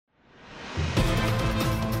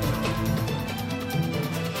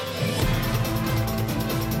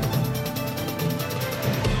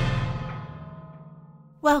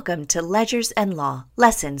Welcome to Ledgers and Law,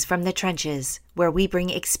 Lessons from the Trenches, where we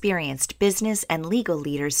bring experienced business and legal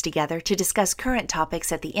leaders together to discuss current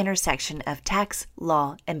topics at the intersection of tax,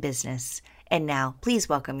 law, and business. And now, please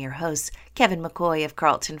welcome your hosts, Kevin McCoy of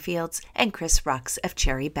Carlton Fields and Chris Rux of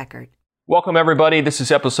Cherry Bekaert. Welcome, everybody. This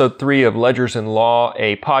is episode 3 of Ledgers and Law,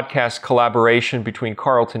 a podcast collaboration between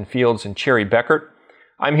Carlton Fields and Cherry Bekaert.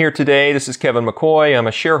 I'm here today. This is Kevin McCoy. I'm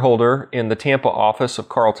a shareholder in the Tampa office of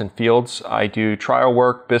Carlton Fields. I do trial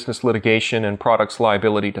work, business litigation, and products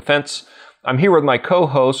liability defense. I'm here with my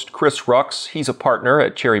co-host, Chris Rux. He's a partner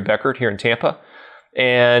at Cherry Bekaert here in Tampa.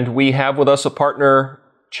 And we have with us a partner,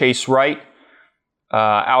 Chase Wright,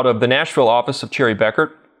 out of the Nashville office of Cherry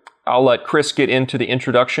Bekaert. I'll let Chris get into the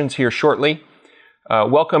introductions here shortly.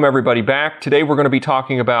 Welcome, everybody, back. Today we're going to be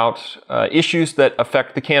talking about issues that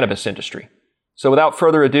affect the cannabis industry. So without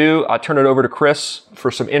further ado, I'll turn it over to Chris for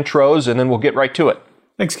some intros, and then we'll get right to it.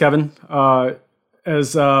 Thanks, Kevin.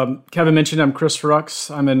 As Kevin mentioned, I'm Chris Rux.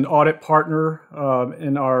 I'm an audit partner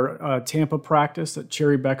in our Tampa practice at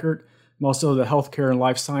Cherry Bekaert. I'm also the healthcare and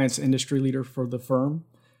life science industry leader for the firm.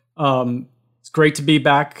 It's great to be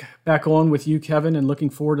back on with you, Kevin, and looking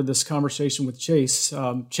forward to this conversation with Chase.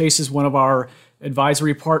 Chase is one of our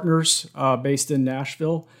advisory partners based in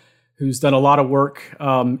Nashville, who's done a lot of work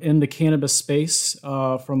in the cannabis space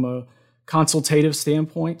from a consultative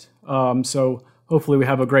standpoint. So hopefully we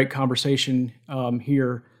have a great conversation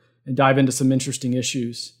here and dive into some interesting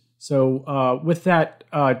issues. So with that,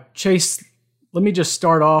 Chase, let me just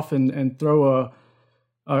start off and throw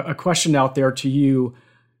a question out there to you.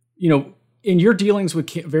 You know, in your dealings with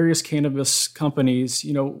various cannabis companies,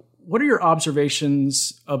 you know, what are your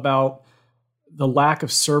observations about the lack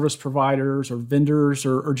of service providers or vendors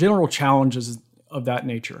or general challenges of that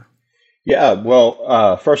nature? Yeah,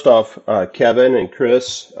 well, first off, Kevin and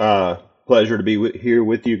Chris, pleasure to be here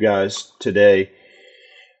with you guys today.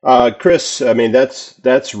 Chris, I mean,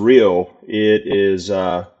 that's real. It is,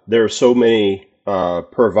 there are so many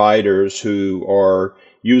providers who are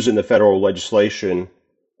using the federal legislation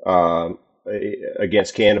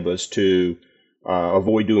against cannabis to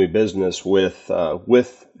avoid doing business with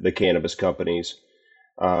the cannabis companies.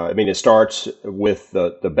 I mean, it starts with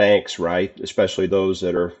the banks, right? Especially those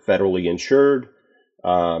that are federally insured.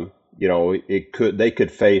 You know, they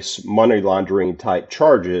could face money laundering type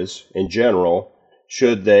charges in general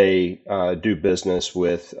should they do business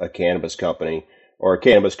with a cannabis company or a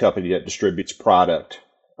cannabis company that distributes product.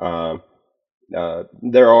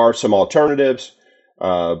 There are some alternatives,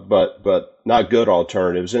 but not good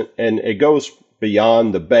alternatives, and it goes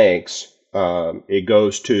beyond the banks. It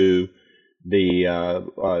goes to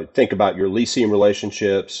the think about your leasing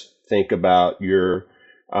relationships. Think about your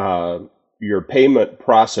payment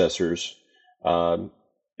processors.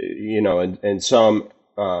 You know, and some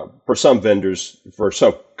for some vendors, for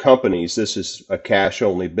some companies, this is a cash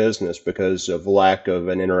only business because of lack of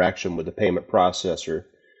an interaction with the payment processor.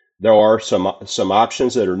 There are some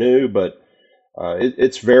options that are new, but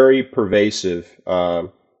it's very pervasive.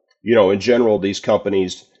 You know, in general, these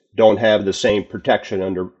companies don't have the same protection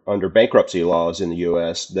under bankruptcy laws in the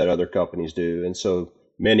U.S. that other companies do. And so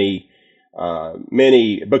many,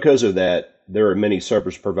 because of that, there are many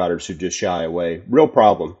service providers who just shy away. Real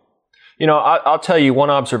problem. You know, I'll tell you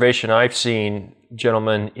one observation I've seen,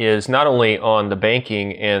 gentlemen, is not only on the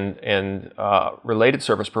banking and related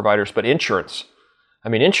service providers, but insurance. I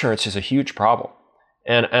mean, insurance is a huge problem.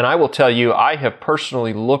 And I will tell you, I have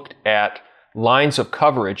personally looked at lines of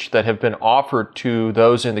coverage that have been offered to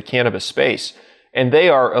those in the cannabis space, and they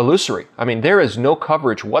are illusory. I mean, there is no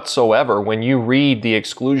coverage whatsoever when you read the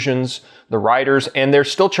exclusions, the riders, and they're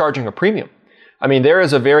still charging a premium. I mean, there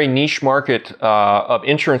is a very niche market of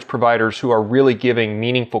insurance providers who are really giving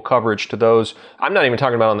meaningful coverage to those. I'm not even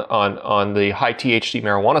talking about on the high THC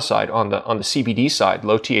marijuana side, on the CBD side,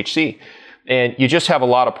 low THC. And you just have a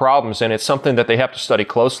lot of problems, and it's something that they have to study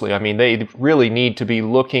closely. I mean, they really need to be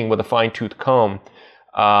looking with a fine-tooth comb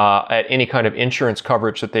at any kind of insurance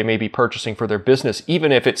coverage that they may be purchasing for their business,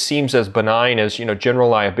 even if it seems as benign as, you know, general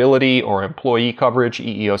liability or employee coverage,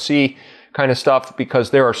 EEOC kind of stuff, because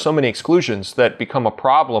there are so many exclusions that become a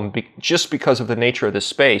problem just because of the nature of this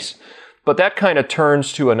space. But that kind of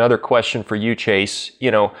turns to another question for you, Chase. You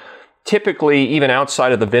know, typically, even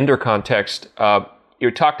outside of the vendor context, you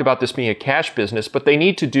talked about this being a cash business, but they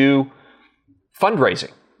need to do fundraising,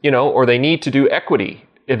 you know, or they need to do equity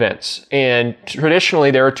events. And traditionally,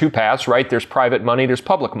 there are two paths, right? There's private money, there's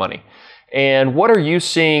public money. And what are you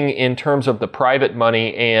seeing in terms of the private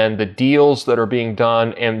money and the deals that are being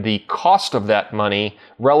done and the cost of that money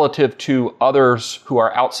relative to others who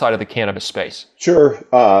are outside of the cannabis space? Sure.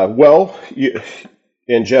 Well,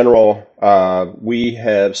 in general, we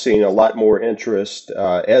have seen a lot more interest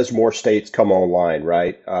as more states come online,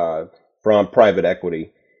 right, from private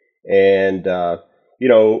equity. And,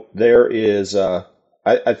 there is,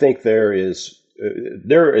 I think there is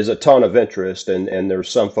a ton of interest, and there's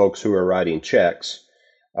some folks who are writing checks.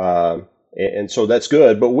 And so that's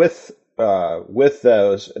good. But with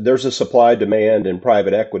those, there's a supply demand in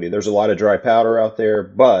private equity. There's a lot of dry powder out there,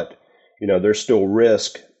 but, there's still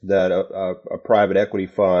risk that a private equity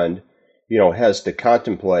fund, has to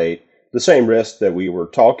contemplate the same risk that we were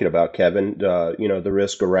talking about, Kevin, the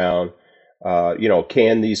risk around,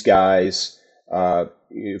 can these guys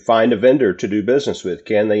find a vendor to do business with?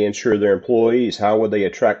 Can they insure their employees? How would they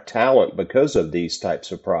attract talent because of these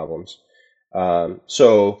types of problems?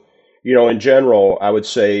 So, in general, I would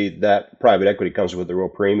say that private equity comes with a real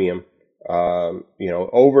premium,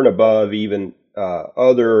 over and above even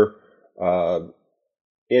other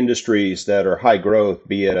industries that are high growth,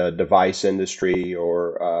 be it a device industry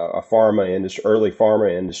or a pharma industry, early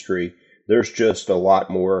pharma industry. There's just a lot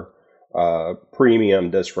more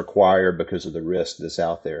premium that's required because of the risk that's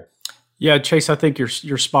out there. Yeah, Chase, I think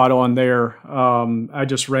you're spot on there. I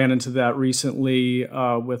just ran into that recently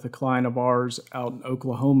with a client of ours out in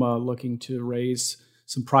Oklahoma looking to raise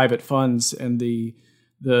some private funds, and the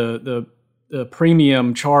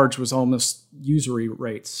premium charge was almost usury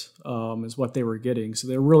rates is what they were getting. So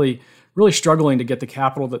they're really struggling to get the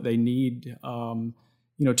capital that they need,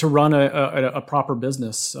 to run a proper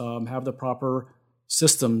business, have the proper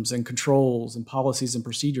systems and controls and policies and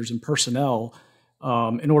procedures and personnel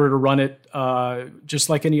in order to run it just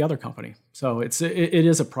like any other company. So it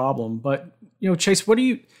is a problem. But Chase, what do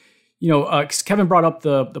you 'cause Kevin brought up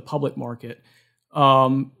the public market.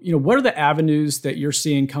 What are the avenues that you're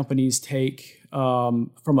seeing companies take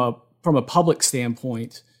from a public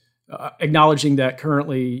standpoint, acknowledging that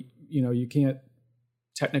currently you can't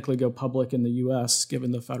technically go public in the U.S.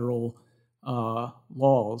 given the federal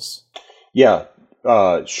laws? Yeah.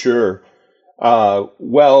 Sure.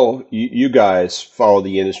 Well, you guys follow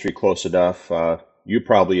the industry close enough. You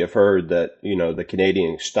probably have heard that, the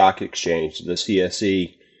Canadian Stock Exchange, the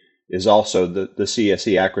CSE, is also the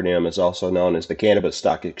CSE acronym is also known as the Cannabis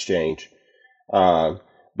Stock Exchange,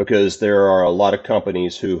 because there are a lot of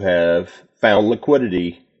companies who have found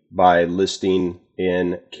liquidity by listing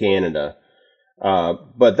in Canada.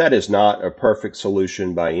 But that is not a perfect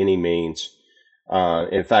solution by any means.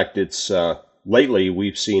 In fact, it's lately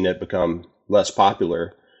we've seen it become less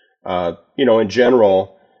popular. In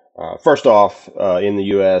general, first off, in the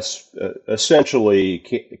U.S., essentially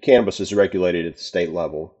cannabis is regulated at the state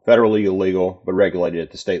level, federally illegal, but regulated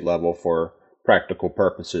at the state level for practical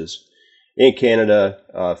purposes. In Canada,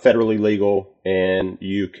 federally legal, and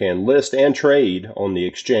you can list and trade on the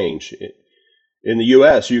exchange. In the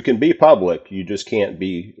U.S., you can be public, you just can't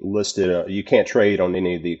be listed. You can't trade on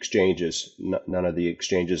any of the exchanges. None of the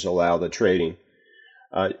exchanges allow the trading.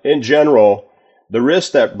 In general, the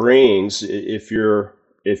risk that brings, if you're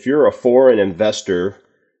a foreign investor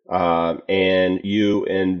and you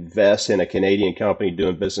invest in a Canadian company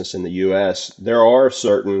doing business in the U.S., there are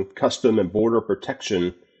certain custom and border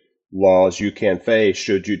protection laws you can face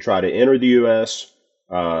should you try to enter the U.S.,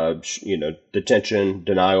 detention,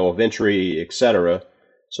 denial of entry, etc.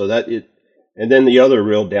 So and then the other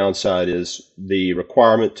real downside is the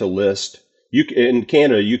requirement to list. In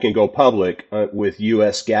Canada, you can go public with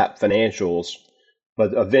U.S. GAAP financials,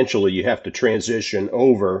 but eventually you have to transition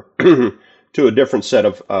over to a different set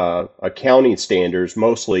of accounting standards,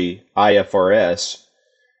 mostly IFRS.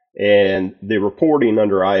 And the reporting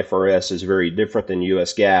under IFRS is very different than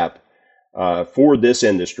U.S. GAAP for this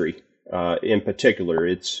industry. In particular,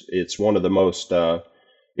 it's one of the most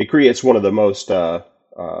it creates one of the most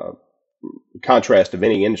contrast of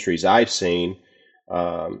any industries I've seen.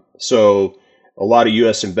 So a lot of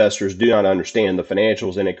U.S. investors do not understand the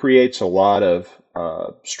financials, and it creates a lot of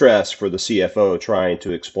stress for the CFO trying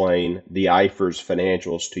to explain the IFRS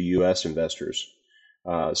financials to U.S. investors.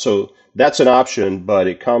 So that's an option, but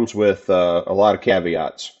it comes with a lot of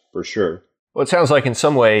caveats for sure. Well, it sounds like in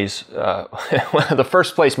some ways, the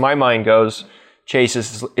first place my mind goes, Chase,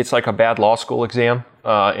 is it's like a bad law school exam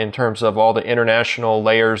in terms of all the international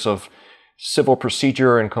layers of civil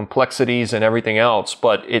procedure and complexities and everything else.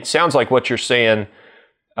 But it sounds like what you're saying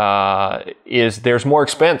is there's more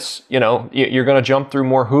expense. You're going to jump through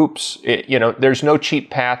more hoops. There's no cheap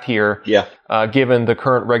path here. Yeah. Given the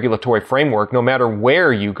current regulatory framework, no matter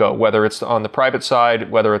where you go, whether it's on the private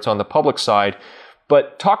side, whether it's on the public side.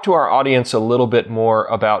 But talk to our audience a little bit more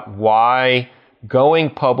about why going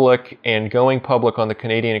public and going public on the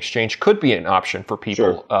Canadian exchange could be an option for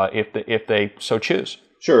people. Sure. If they so choose.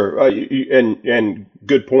 Sure, and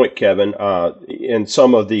good point, Kevin. And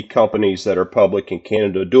some of the companies that are public in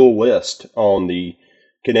Canada dual list on the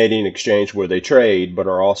Canadian exchange where they trade, but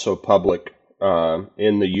are also public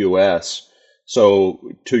in the U.S.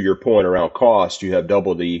 So, to your point around cost, you have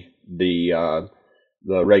double the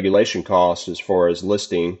regulation cost as far as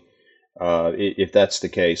listing, if that's the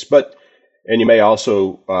case. And you may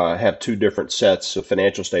also have two different sets of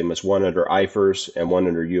financial statements, one under IFRS and one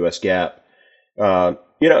under U.S. GAAP.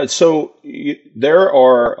 There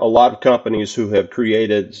are a lot of companies who have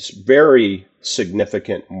created very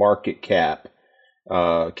significant market cap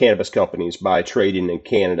cannabis companies by trading in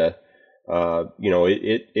Canada.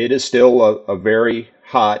 It is still a very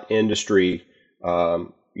hot industry.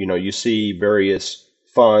 You see various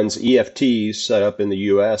funds, EFTs set up in the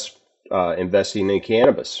U.S. Investing in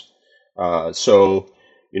cannabis.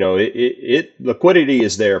 Liquidity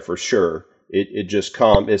is there for sure.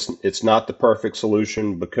 It's not the perfect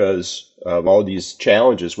solution because of all these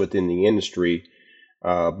challenges within the industry.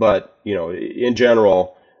 But in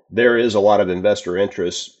general, there is a lot of investor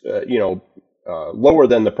interest, lower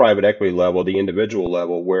than the private equity level, the individual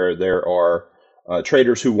level, where there are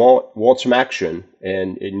traders who want some action,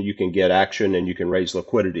 and you can get action and you can raise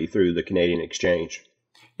liquidity through the Canadian exchange.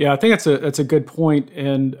 Yeah, I think that's a good point.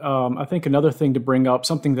 And I think another thing to bring up,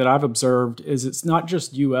 something that I've observed, is it's not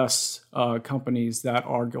just U.S. Companies that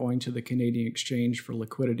are going to the Canadian exchange for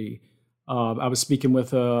liquidity. I was speaking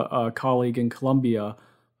with a colleague in Colombia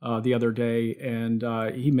the other day, and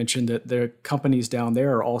he mentioned that their companies down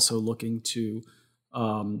there are also looking to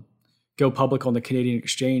go public on the Canadian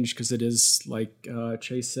exchange because it is, like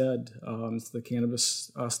Chase said, it's the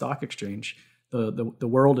cannabis stock exchange. The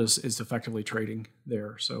world is effectively trading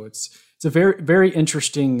there, so it's a very, very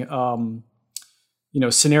interesting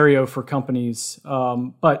scenario for companies.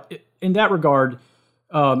 But in that regard,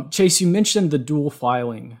 Chase, you mentioned the dual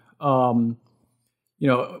filing. In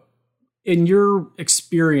your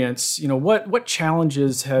experience, what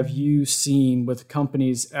challenges have you seen with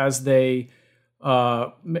companies as they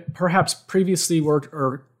perhaps previously worked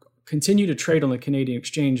or continue to trade on the Canadian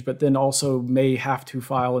exchange, but then also may have to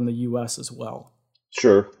file in the U.S. as well?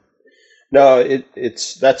 Sure. No,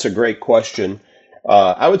 that's a great question.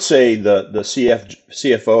 I would say the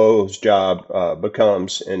CFO's job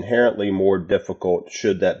becomes inherently more difficult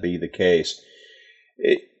should that be the case.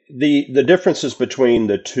 The differences between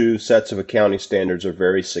the two sets of accounting standards are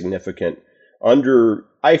very significant. Under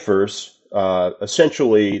IFRS,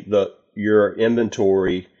 essentially your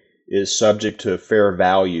inventory is subject to fair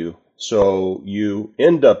value. So you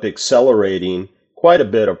end up accelerating quite a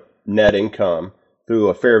bit of net income through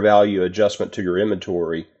a fair value adjustment to your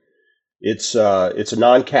inventory. It's a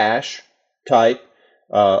non-cash type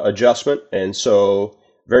adjustment, and so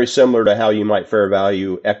very similar to how you might fair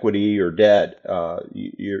value equity or debt.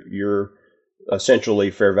 You're essentially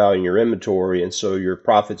fair valuing your inventory, and so your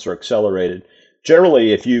profits are accelerated.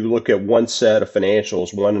 Generally, if you look at one set of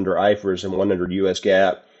financials, one under IFRS and one under U.S.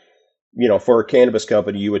 GAAP, for a cannabis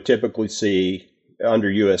company, you would typically see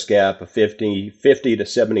under U.S. GAAP a 50 to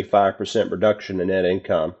 75% reduction in net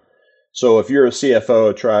income. So if you're a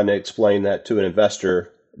CFO trying to explain that to an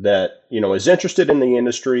investor that, is interested in the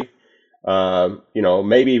industry,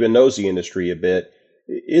 maybe even knows the industry a bit,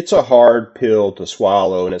 it's a hard pill to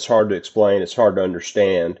swallow, and it's hard to explain. It's hard to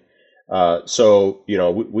understand.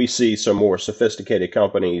 We see some more sophisticated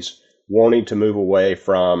companies wanting to move away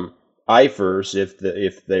from IFRS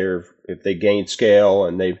if they gain scale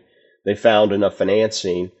and they found enough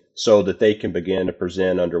financing so that they can begin to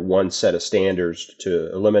present under one set of standards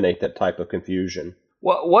to eliminate that type of confusion.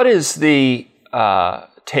 What is the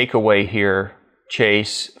takeaway here,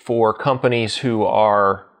 Chase, for companies who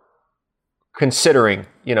are considering,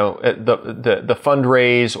 the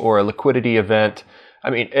fundraise or a liquidity event? I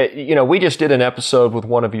mean, we just did an episode with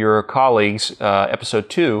one of your colleagues, episode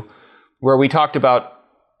 2, where we talked about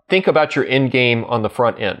think about your end game on the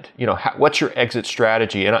front end. What's your exit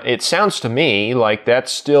strategy? And it sounds to me like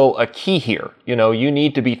that's still a key here. You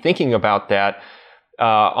need to be thinking about that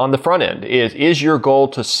on the front end. Is your goal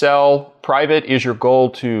to sell private? Is your goal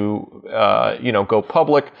to go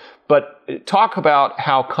public? But talk about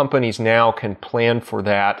how companies now can plan for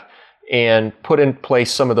that and put in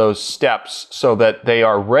place some of those steps so that they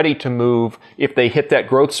are ready to move if they hit that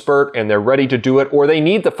growth spurt and they're ready to do it, or they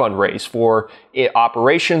need the fundraise for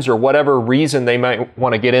operations or whatever reason they might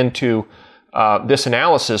want to get into this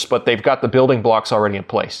analysis, but they've got the building blocks already in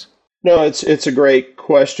place. No, it's a great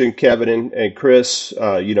question, Kevin and Chris.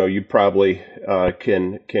 You probably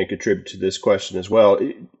can contribute to this question as well.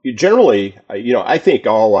 Generally, I think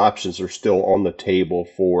all options are still on the table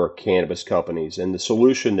for cannabis companies, and the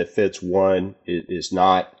solution that fits one is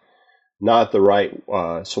not the right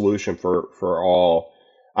solution for all.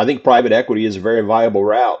 I think private equity is a very viable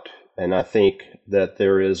route, and I think that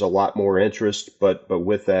there is a lot more interest, but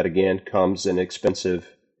with that again comes an expensive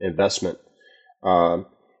investment. A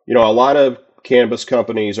lot of cannabis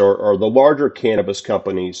companies or the larger cannabis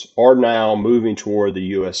companies are now moving toward the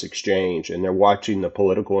U.S. exchange, and they're watching the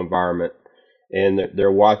political environment, and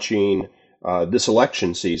they're watching this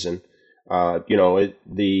election season. The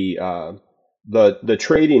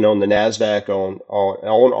trading on the NASDAQ on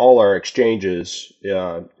all our exchanges,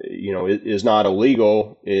 is not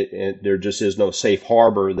illegal. There just is no safe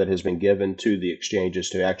harbor that has been given to the exchanges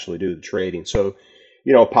to actually do the trading. So,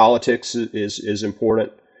 politics is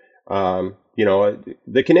important.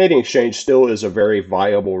 The Canadian exchange still is a very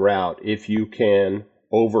viable route if you can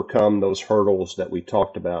overcome those hurdles that we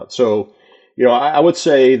talked about. So, I would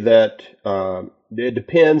say that it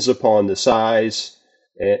depends upon the size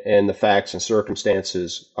and the facts and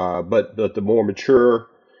circumstances. But the more mature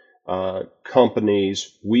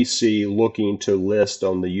companies we see looking to list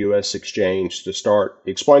on the U.S. exchange to start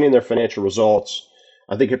explaining their financial results,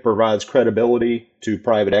 I think it provides credibility to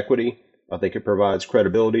private equity. I think it provides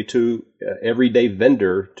credibility to everyday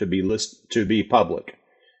vendor to be public,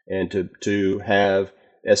 and to have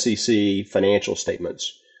SEC financial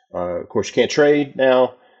statements. Of course, you can't trade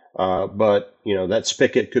now, but that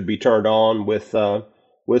spigot could be turned on with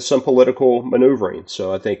some political maneuvering.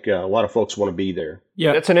 So I think a lot of folks want to be there.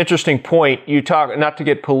 Yeah, that's an interesting point. You talk, not to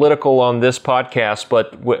get political on this podcast,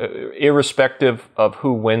 but irrespective of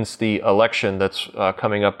who wins the election that's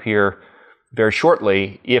coming up here very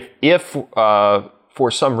shortly, if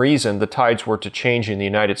for some reason the tides were to change in the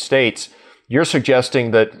United States, you're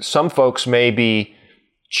suggesting that some folks may be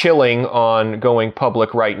chilling on going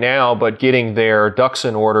public right now, but getting their ducks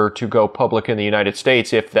in order to go public in the United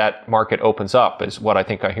States if that market opens up, is what I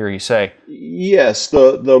think I hear you say. Yes,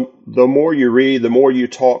 the more you read, the more you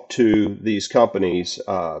talk to these companies,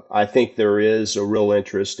 I think there is a real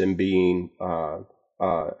interest in being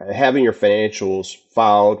having your financials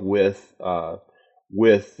filed with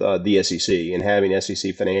the SEC, and having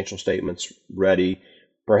SEC financial statements ready,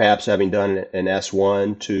 perhaps having done an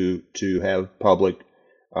S1 to have public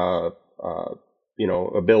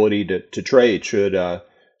ability to trade should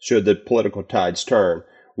the political tides turn.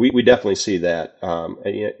 We definitely see that.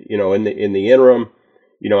 In the interim,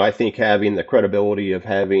 I think having the credibility of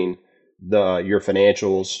having your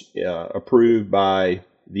financials approved by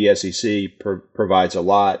the SEC provides a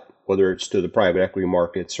lot, whether it's to the private equity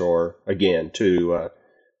markets or again to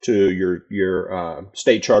your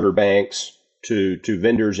state charter banks, to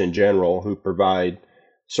vendors in general who provide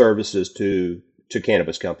services to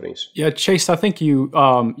cannabis companies. Yeah, Chase, I think you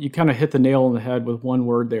kind of hit the nail on the head with one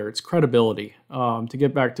word there. It's credibility. To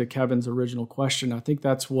get back to Kevin's original question, I think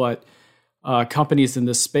that's what companies in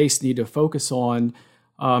this space need to focus on,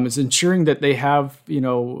 is ensuring that they have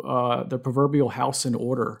the proverbial house in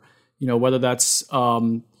order. Whether that's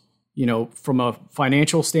from a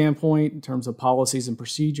financial standpoint in terms of policies and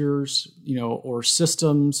procedures, or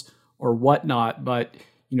systems or whatnot. But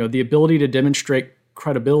the ability to demonstrate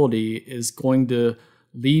credibility is going to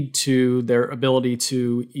lead to their ability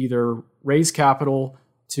to either raise capital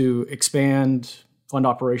to expand fund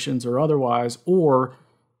operations or otherwise, or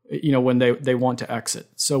when they want to exit.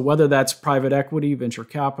 So whether that's private equity, venture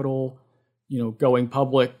capital, going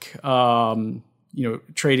public,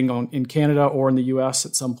 trading in Canada or in the US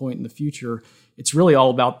at some point in the future, it's really all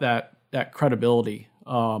about that credibility,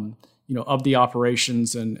 of the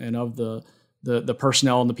operations and of the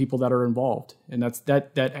personnel and the people that are involved. And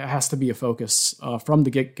that has to be a focus from the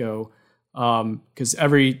get-go. Because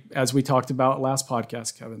as we talked about last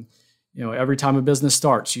podcast, Kevin, every time a business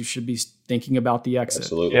starts, you should be thinking about the exit.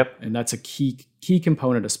 Absolutely. Yep. And that's a key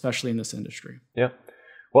component, especially in this industry. Yeah.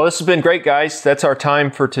 Well, this has been great, guys. That's our time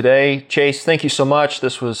for today. Chase, thank you so much.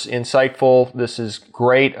 This was insightful. This is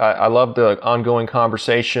great. I love the ongoing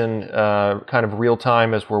conversation, kind of real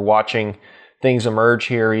time as we're watching things emerge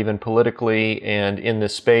here, even politically and in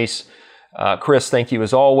this space. Chris, thank you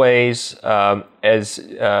as always. As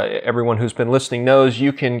everyone who's been listening knows,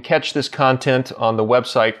 you can catch this content on the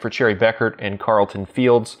website for Cherry Bekaert and Carlton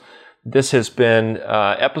Fields. This has been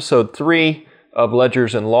episode 3 of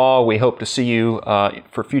Ledgers and Law. We hope to see you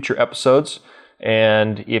for future episodes.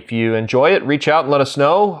 And if you enjoy it, reach out and let us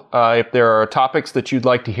know. If there are topics that you'd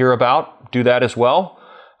like to hear about, do that as well.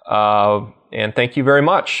 And thank you very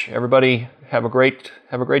much. Everybody Have a great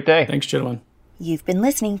day. Thanks, gentlemen. You've been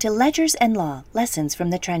listening to Ledgers and Law, Lessons from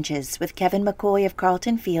the Trenches with Kevin McCoy of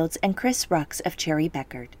Carlton Fields and Chris Rux of Cherry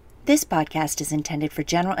Bekaert. This podcast is intended for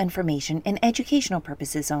general information and educational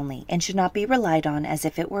purposes only and should not be relied on as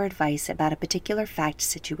if it were advice about a particular fact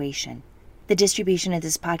situation. The distribution of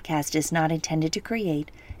this podcast is not intended to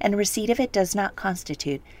create, and receipt of it does not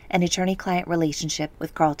constitute, an attorney-client relationship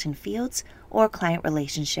with Carlton Fields or client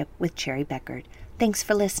relationship with Cherry Bekaert. Thanks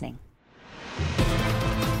for listening.